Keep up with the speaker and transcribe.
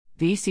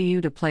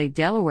VCU to play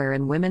Delaware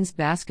in women's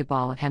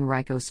basketball at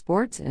Henrico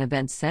Sports and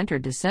Events Center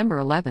December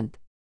 11th.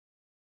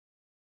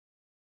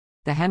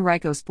 The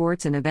Henrico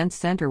Sports and Events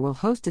Center will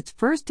host its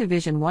first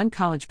Division I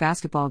college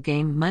basketball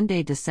game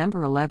Monday,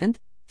 December 11th,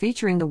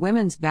 featuring the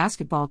women's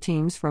basketball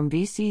teams from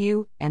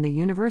VCU and the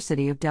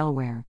University of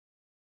Delaware.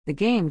 The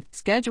game,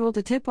 scheduled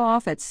to tip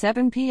off at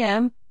 7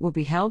 p.m., will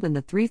be held in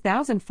the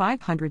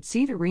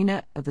 3,500-seat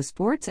arena of the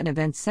Sports and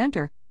Events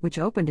Center, which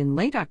opened in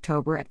late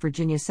October at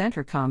Virginia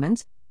Center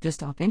Commons,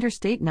 just off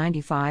Interstate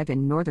 95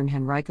 in northern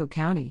Henrico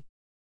County.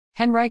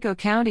 Henrico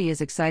County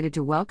is excited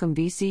to welcome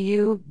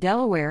VCU,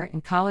 Delaware,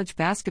 and college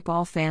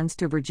basketball fans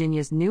to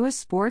Virginia's newest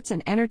sports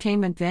and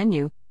entertainment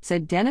venue,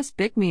 said Dennis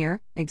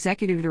Bickmeyer,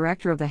 Executive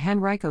Director of the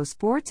Henrico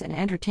Sports and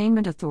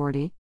Entertainment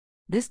Authority.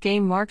 This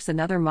game marks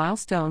another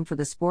milestone for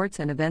the Sports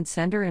and Events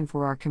Center and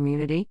for our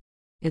community.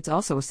 It's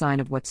also a sign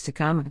of what's to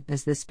come,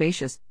 as this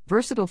spacious,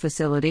 versatile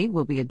facility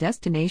will be a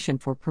destination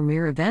for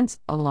premier events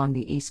along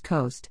the East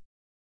Coast.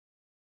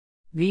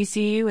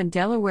 VCU and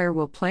Delaware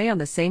will play on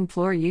the same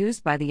floor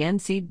used by the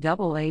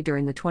NCAA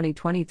during the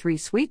 2023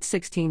 Sweet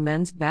 16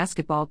 men's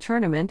basketball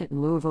tournament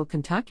in Louisville,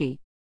 Kentucky.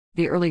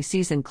 The early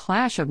season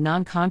clash of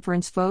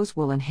non-conference foes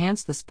will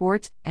enhance the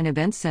Sports and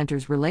Events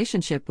Center's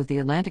relationship with the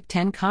Atlantic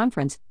 10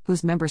 Conference,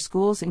 whose member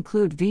schools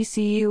include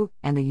VCU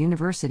and the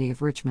University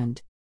of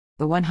Richmond.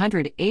 The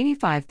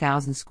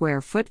 185,000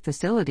 square foot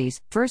facility's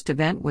first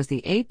event was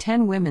the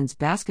A10 Women's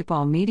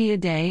Basketball Media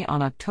Day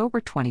on October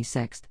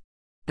 26.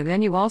 The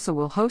venue also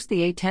will host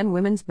the A10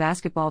 Women's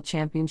Basketball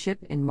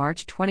Championship in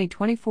March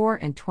 2024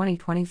 and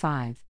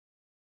 2025.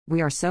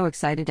 We are so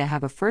excited to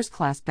have a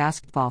first-class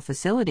basketball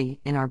facility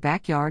in our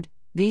backyard,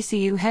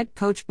 VCU head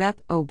coach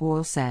Beth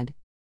O'Boyle said.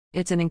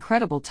 It's an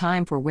incredible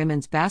time for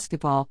women's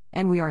basketball,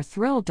 and we are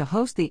thrilled to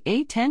host the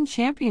A10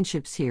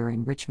 Championships here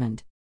in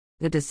Richmond.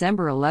 The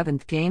December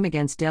 11th game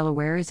against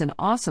Delaware is an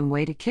awesome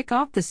way to kick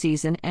off the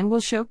season and will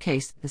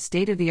showcase the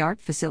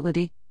state-of-the-art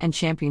facility and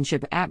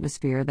championship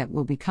atmosphere that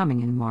will be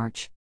coming in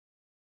March.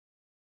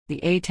 The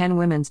A10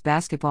 Women's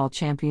Basketball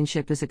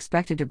Championship is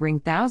expected to bring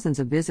thousands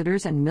of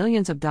visitors and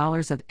millions of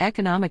dollars of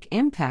economic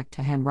impact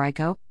to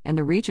Henrico and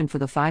the region for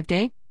the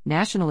 5-day,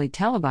 nationally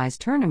televised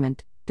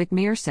tournament,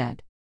 Bickmeyer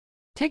said.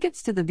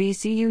 Tickets to the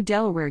VCU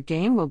Delaware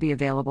game will be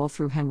available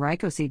through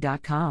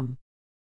henricoc.com.